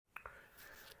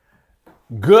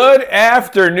Good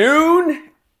afternoon,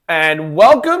 and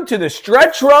welcome to the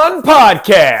Stretch Run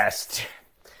Podcast.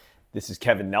 This is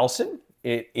Kevin Nelson.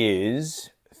 It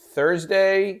is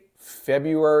Thursday,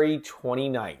 February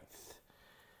 29th.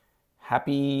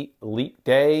 Happy leap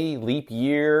day, leap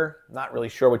year. Not really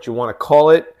sure what you want to call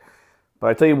it, but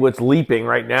I tell you what's leaping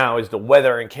right now is the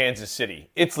weather in Kansas City.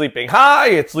 It's leaping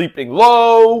high, it's leaping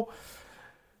low.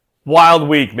 Wild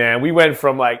week, man. We went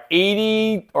from like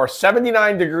 80 or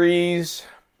 79 degrees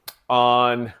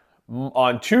on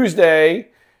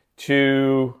Tuesday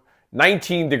to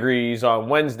 19 degrees on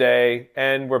Wednesday,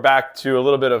 and we're back to a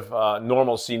little bit of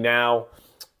normalcy now.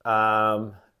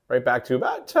 Right back to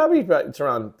it's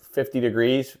around 50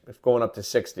 degrees. It's going up to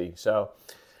 60. So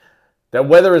the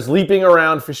weather is leaping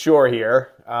around for sure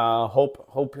here.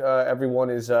 Hope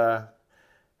everyone is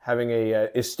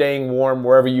is staying warm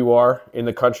wherever you are in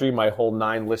the country. My whole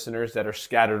 9 listeners that are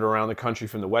scattered around the country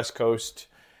from the West Coast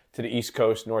to the East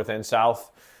Coast, North and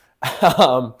South.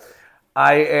 I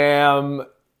am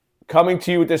coming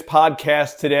to you with this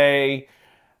podcast today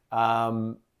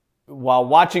while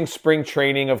watching spring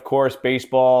training, of course,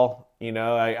 baseball. You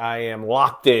know, I am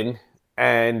locked in.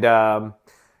 And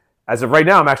as of right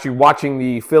now, I'm actually watching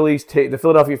the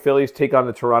Philadelphia Phillies take on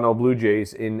the Toronto Blue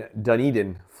Jays in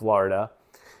Dunedin, Florida.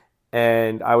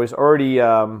 And I was already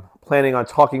planning on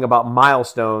talking about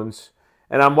milestones.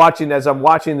 And as I'm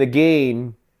watching the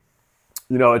game,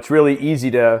 you know, it's really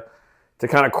easy to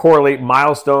kind of correlate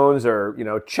milestones or, you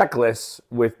know, checklists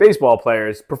with baseball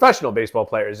players, professional baseball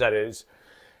players, that is.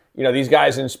 You know, these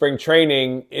guys in spring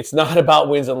training, it's not about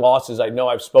wins and losses. I know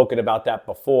I've spoken about that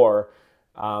before.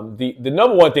 The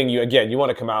number one thing you want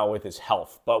to come out with is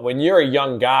health. But when you're a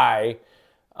young guy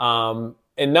and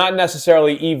not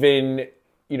necessarily even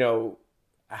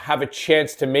have a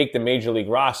chance to make the major league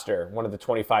roster, one of the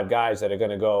 25 guys that are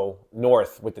going to go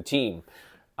north with the team.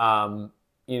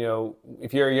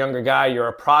 If you're a younger guy, you're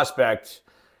a prospect,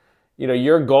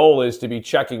 your goal is to be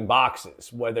checking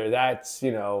boxes, whether that's,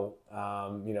 being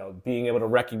able to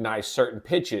recognize certain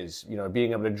pitches,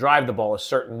 being able to drive the ball a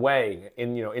certain way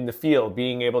in the field,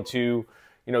 being able to,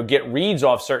 get reads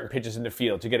off certain pitches in the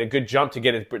field, to get a good jump, to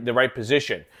get it the right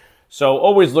position. So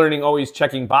always learning, always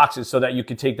checking boxes so that you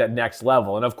can take that next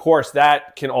level. And of course,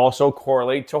 that can also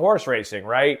correlate to horse racing,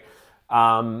 right?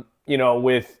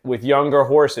 With younger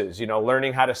horses,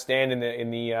 learning how to stand in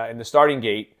the starting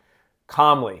gate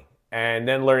calmly, and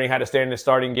then learning how to stand in the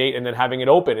starting gate and then having it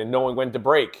open and knowing when to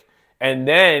break, and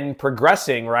then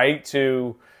progressing right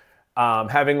to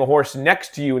having a horse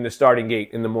next to you in the starting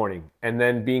gate in the morning, and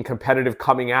then being competitive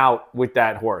coming out with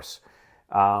that horse.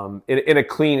 In a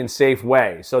clean and safe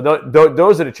way. So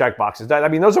those are the check boxes.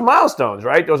 Those are milestones,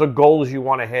 right? Those are goals you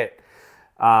want to hit.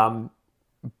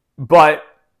 But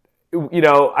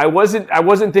I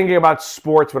wasn't thinking about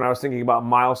sports when I was thinking about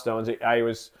milestones. I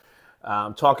was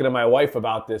talking to my wife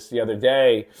about this the other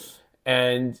day,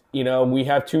 and we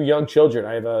have 2 young children.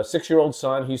 I have a 6-year-old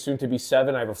son. He's soon to be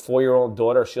 7. I have a 4-year-old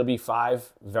daughter. She'll be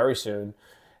 5 very soon.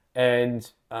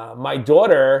 And my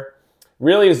daughter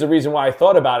really is the reason why I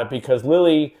thought about it, because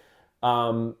Lily,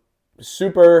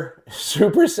 super,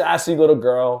 super sassy little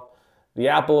girl, the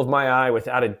apple of my eye,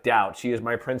 without a doubt. She is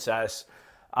my princess.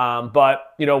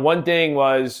 But one thing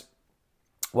was,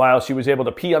 while she was able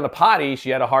to pee on the potty,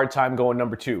 she had a hard time going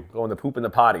number 2, going to poop in the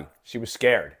potty. She was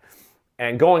scared.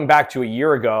 And going back to a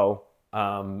year ago,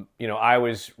 I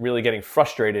was really getting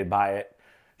frustrated by it,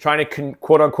 trying to I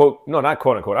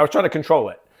was trying to control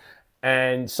it.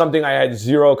 And something I had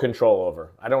zero control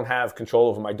over. I don't have control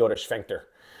over my daughter's sphincter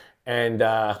and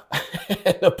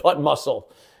the butt muscle.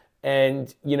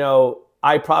 And,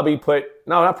 I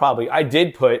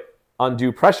did put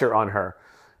undue pressure on her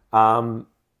to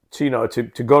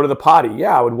go to the potty.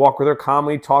 Yeah, I would walk with her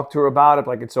calmly, talk to her about it,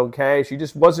 like it's okay. She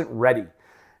just wasn't ready.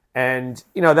 And,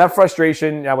 that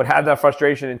frustration, I would have that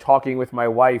frustration in talking with my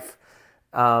wife.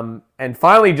 And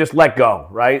finally just let go,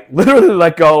 right? Literally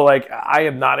let go. Like, I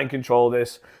am not in control of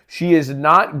this. She is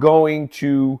not going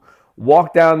to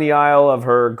walk down the aisle of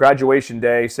her graduation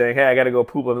day saying, hey, I got to go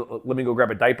poop. Let me go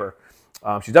grab a diaper.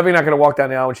 She's definitely not going to walk down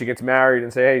the aisle when she gets married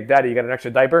and say, hey, Daddy, you got an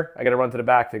extra diaper? I got to run to the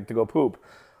back to go poop.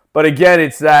 But again,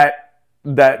 it's that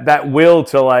will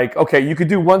to, like, okay, you could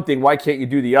do one thing. Why can't you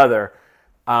do the other?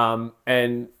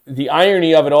 And the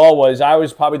irony of it all was I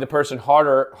was probably the person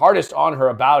hardest on her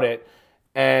about it.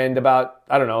 And about,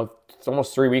 I don't know, it's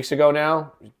almost 3 weeks ago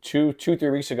now, 3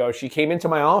 weeks ago, she came into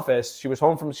my office. She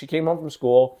came home from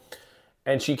school,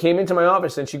 and she came into my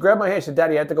office and she grabbed my hand and said,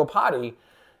 Daddy, I had to go potty.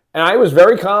 And I was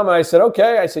very calm, and I said,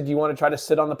 okay. I said, do you want to try to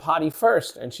sit on the potty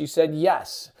first? And she said,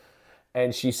 yes.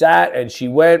 And she sat and she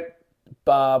went,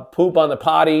 poop on the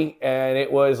potty, and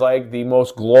it was like the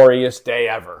most glorious day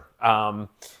ever.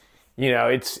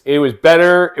 It was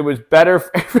better. It was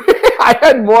better. I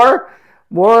had more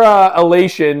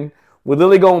elation with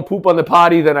Lily going poop on the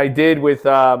potty than I did with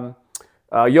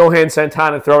Johan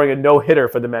Santana throwing a no-hitter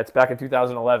for the Mets back in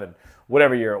 2011,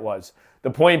 whatever year it was.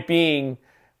 The point being,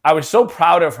 I was so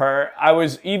proud of her. I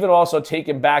was even also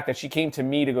taken back that she came to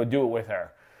me to go do it with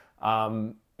her.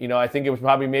 I think it was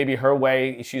probably maybe her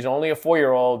way. She's only a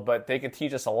 4-year-old, but they can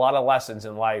teach us a lot of lessons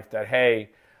in life that, hey,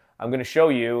 I'm going to show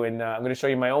you, and I'm going to show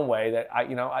you my own way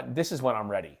that, this is when I'm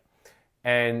ready.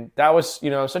 And that was,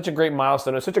 such a great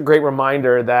milestone. It was such a great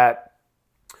reminder that,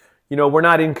 we're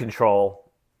not in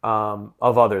control of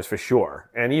others for sure.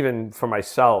 And even for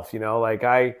myself,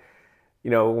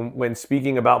 when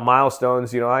speaking about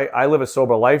milestones, I live a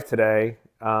sober life today.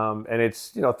 And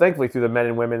it's, thankfully through the men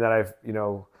and women that I've,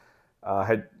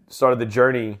 had started the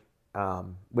journey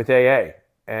with AA.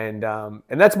 And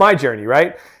that's my journey,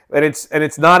 right? And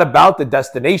it's not about the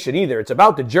destination either. It's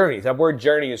about the journey. That word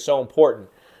journey is so important.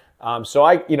 So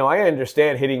I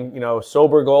understand hitting,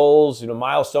 sober goals,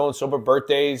 milestones, sober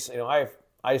birthdays.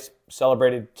 I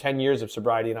celebrated 10 years of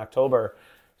sobriety in October.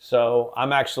 So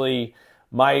I'm actually,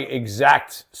 my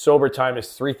exact sober time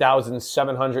is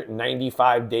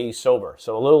 3,795 days sober.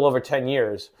 So a little over 10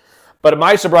 years. But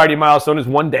my sobriety milestone is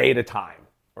one day at a time,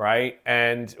 right?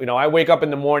 And, I wake up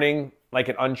in the morning like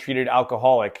an untreated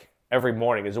alcoholic every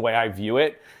morning is the way I view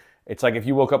it. It's like if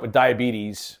you woke up with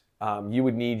diabetes, you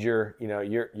would need your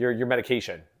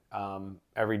medication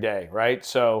every day, right?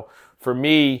 So for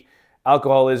me,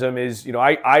 alcoholism is,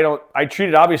 I treat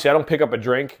it, obviously, I don't pick up a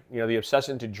drink. The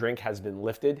obsession to drink has been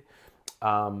lifted.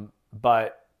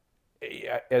 But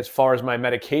as far as my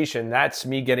medication, that's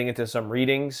me getting into some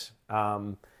readings.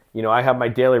 I have my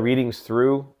daily readings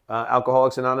through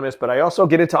Alcoholics Anonymous, but I also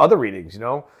get into other readings,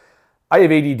 I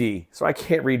have ADD, so I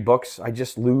can't read books. I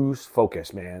just lose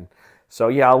focus, man. So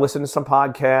yeah, I'll listen to some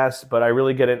podcasts, but I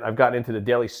really I've gotten into the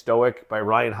Daily Stoic by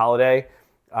Ryan Holiday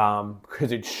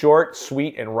because it's short,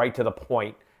 sweet, and right to the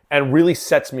point, and really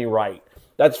sets me right.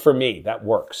 That's for me. That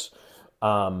works.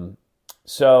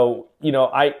 So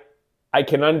I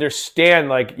can understand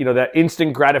that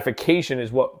instant gratification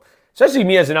is what, especially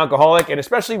me as an alcoholic, and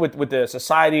especially with the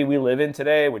society we live in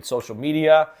today, with social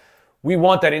media, we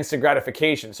want that instant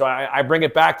gratification. So I bring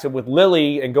it back to with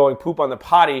Lily and going poop on the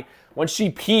potty. When she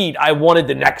peed, I wanted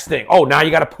the next thing. Oh, now you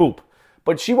got to poop.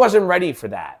 But she wasn't ready for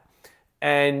that.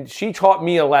 And she taught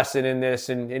me a lesson in this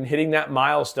and in hitting that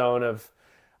milestone of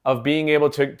being able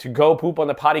to go poop on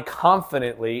the potty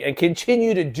confidently and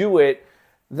continue to do it.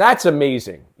 That's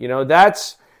amazing.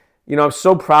 I'm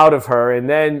so proud of her. And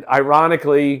then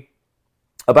ironically,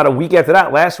 about a week after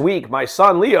that, last week, my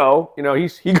son Leo,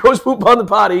 he goes poop on the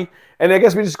potty, and I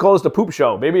guess we just call this the poop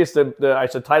show. Maybe it's I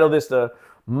should title this the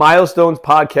Milestones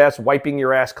Podcast, Wiping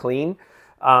Your Ass Clean,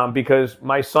 because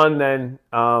my son then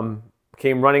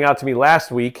came running out to me last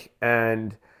week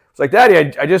and was like,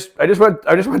 "Daddy, I just went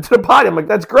to the potty." I'm like,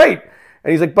 "That's great,"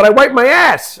 and he's like, "But I wiped my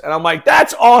ass," and I'm like,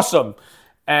 "That's awesome,"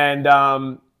 and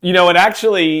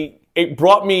it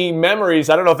brought me memories.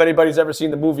 I don't know if anybody's ever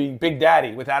seen the movie Big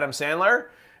Daddy with Adam Sandler.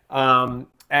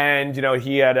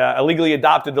 He had illegally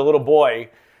adopted the little boy,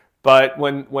 but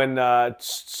when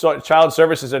Child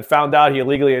Services had found out he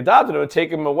illegally adopted him, it would take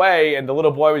him away, and the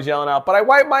little boy was yelling out, "But I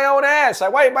wiped my own ass! I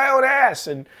wiped my own ass!"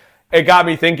 And it got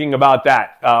me thinking about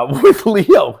that with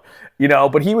Leo,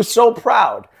 but he was so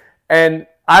proud. And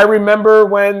I remember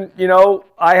when,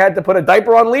 I had to put a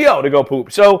diaper on Leo to go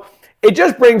poop. So it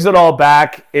just brings it all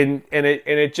back, and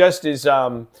it just is.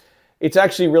 It's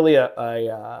actually really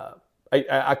a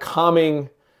calming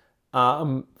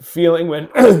feeling when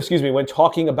when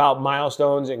talking about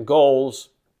milestones and goals.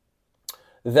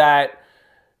 That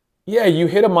you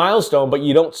hit a milestone, but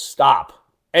you don't stop,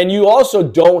 and you also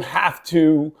don't have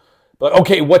to. But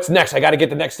okay, what's next? I got to get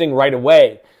the next thing right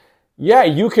away. Yeah,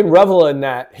 you can revel in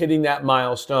that, hitting that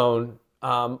milestone.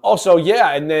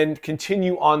 And then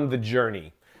continue on the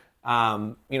journey.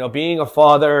 Being a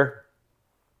father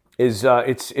is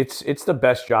it's the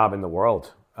best job in the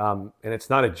world, and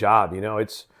it's not a job.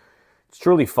 It's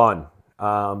truly fun.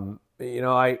 Of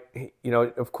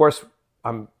course,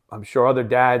 I'm sure other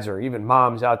dads or even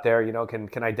moms out there,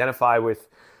 can identify with,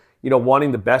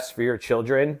 wanting the best for your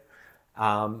children,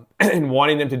 and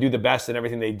wanting them to do the best in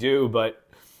everything they do. But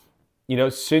and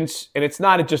it's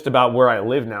not just about where I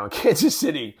live now in Kansas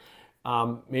City.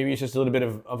 Maybe it's just a little bit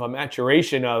of a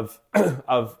maturation of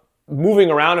moving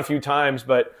around a few times,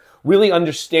 but really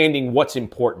understanding what's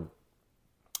important.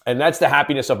 And that's the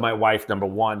happiness of my wife, number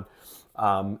one.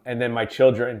 And then my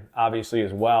children, obviously,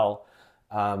 as well.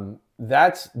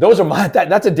 that's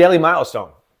a daily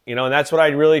milestone, and that's what I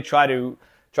really try to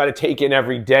take in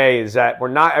every day, is that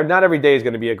not every day is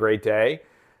going to be a great day.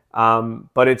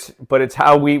 But it's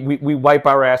how we wipe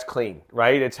our ass clean,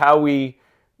 right? It's how we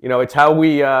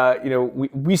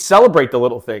celebrate the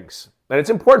little things. And it's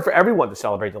important for everyone to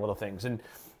celebrate the little things. And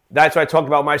that's why I talked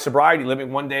about my sobriety,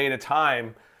 living one day at a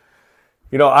time.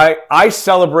 I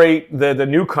celebrate the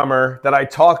newcomer that I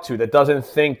talk to that doesn't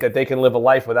think that they can live a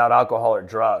life without alcohol or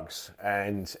drugs.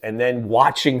 And then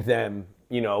watching them,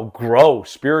 grow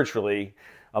spiritually,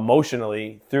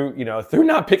 emotionally through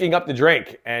not picking up the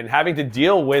drink and having to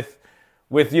deal with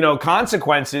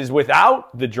consequences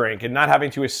without the drink and not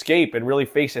having to escape and really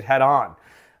face it head on.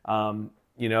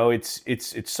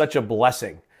 It's such a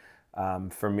blessing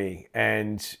for me.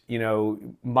 And,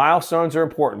 milestones are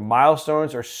important.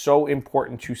 Milestones are so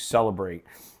important to celebrate.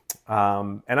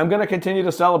 And I'm going to continue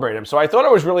to celebrate them. So I thought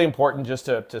it was really important just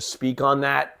to speak on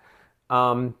that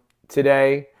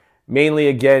today, mainly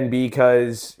again,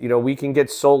 because, we can get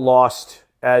so lost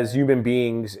as human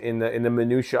beings in the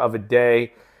minutia of a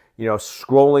day,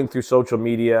 scrolling through social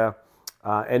media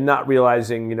and not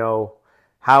realizing,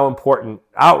 how important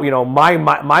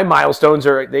my milestones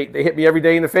are. They hit me every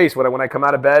day in the face when I come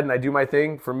out of bed and I do my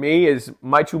thing. For me, is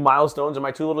my two milestones are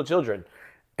my two little children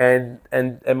and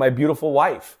my beautiful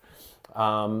wife.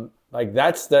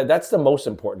 That's the most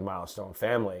important milestone,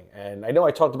 family. And I know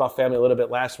I talked about family a little bit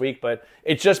last week, but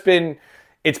it's been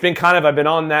kind of, I've been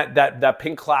on that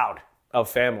pink cloud of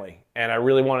family. And I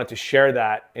really wanted to share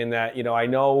that in that, I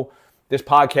know this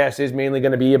podcast is mainly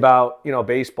going to be about,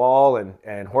 baseball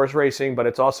and horse racing, but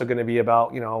it's also going to be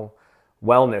about,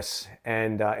 wellness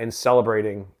and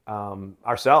celebrating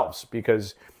ourselves,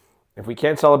 because if we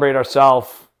can't celebrate ourselves,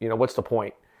 what's the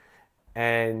point?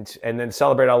 And then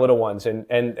celebrate our little ones and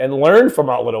learn from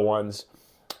our little ones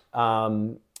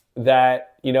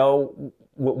that,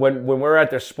 when we're at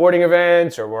their sporting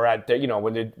events or we're at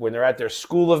when they're at their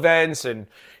school events and,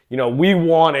 we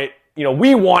want it.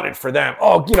 We want it for them.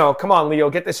 Oh, come on, Leo,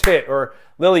 get this hit. Or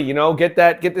Lily, get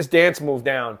this dance move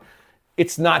down.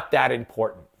 It's not that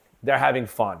important. They're having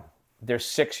fun. They're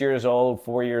 6 years old,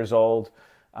 4 years old.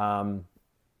 And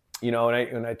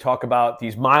I talk about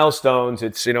these milestones.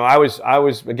 It's, I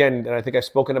was again, and I think I've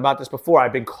spoken about this before.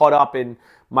 I've been caught up in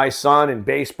my son and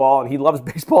baseball, and he loves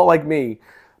baseball like me.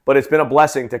 But it's been a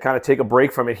blessing to kind of take a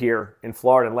break from it here in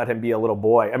Florida and let him be a little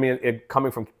boy. I mean,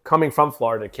 coming from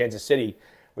Florida to Kansas City,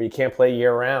 where you can't play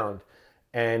year round,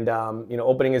 and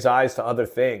opening his eyes to other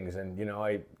things, and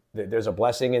there's a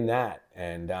blessing in that,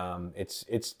 and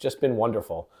it's just been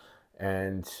wonderful,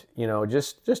 and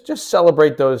just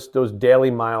celebrate those daily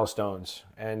milestones,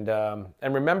 and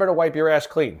remember to wipe your ass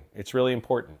clean. It's really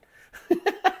important.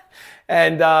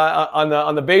 And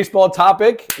on the baseball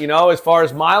topic, as far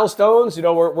as milestones,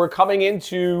 we're coming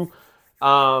into.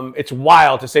 It's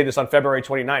wild to say this on February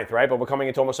 29th, right? But we're coming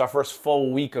into almost our first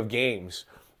full week of games.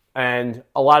 And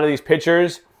a lot of these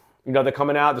pitchers, they're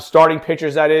coming out, the starting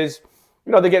pitchers, that is,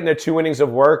 they're getting their 2 innings of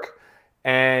work.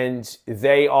 And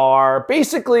they are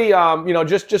basically,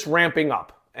 just ramping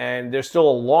up. And there's still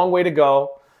a long way to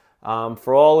go.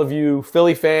 For all of you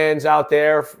Philly fans out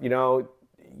there,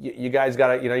 you guys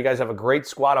you guys have a great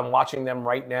squad. I'm watching them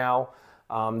right now.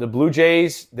 The Blue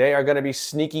Jays, they are going to be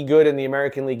sneaky good in the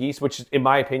American League East, which in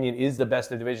my opinion is the best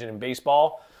division in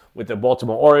baseball. With the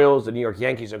Baltimore Orioles, the New York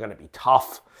Yankees are going to be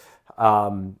tough.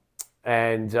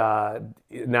 And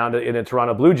now in the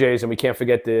Toronto Blue Jays, and we can't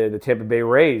forget the Tampa Bay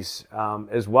Rays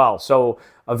as well. So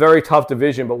a very tough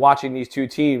division, but watching these two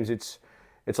teams, it's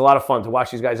a lot of fun to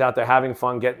watch these guys out there having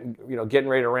fun, getting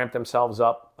ready to ramp themselves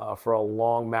up for a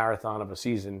long marathon of a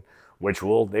season, which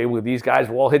these guys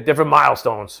will all hit different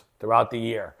milestones throughout the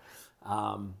year.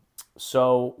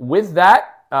 So with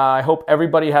that, I hope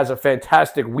everybody has a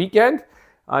fantastic weekend.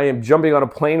 I am jumping on a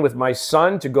plane with my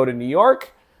son to go to New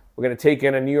York. We're going to take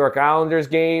in a New York Islanders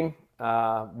game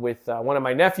with one of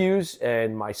my nephews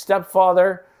and my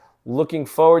stepfather. Looking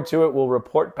forward to it. We'll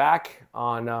report back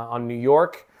on New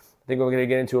York. I think we're going to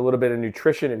get into a little bit of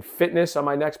nutrition and fitness on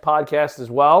my next podcast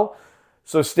as well.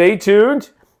 So stay tuned.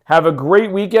 Have a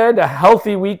great weekend, a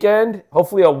healthy weekend,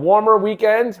 hopefully a warmer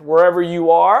weekend wherever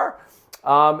you are.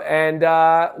 And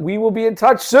we will be in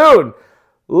touch soon.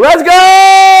 Let's go!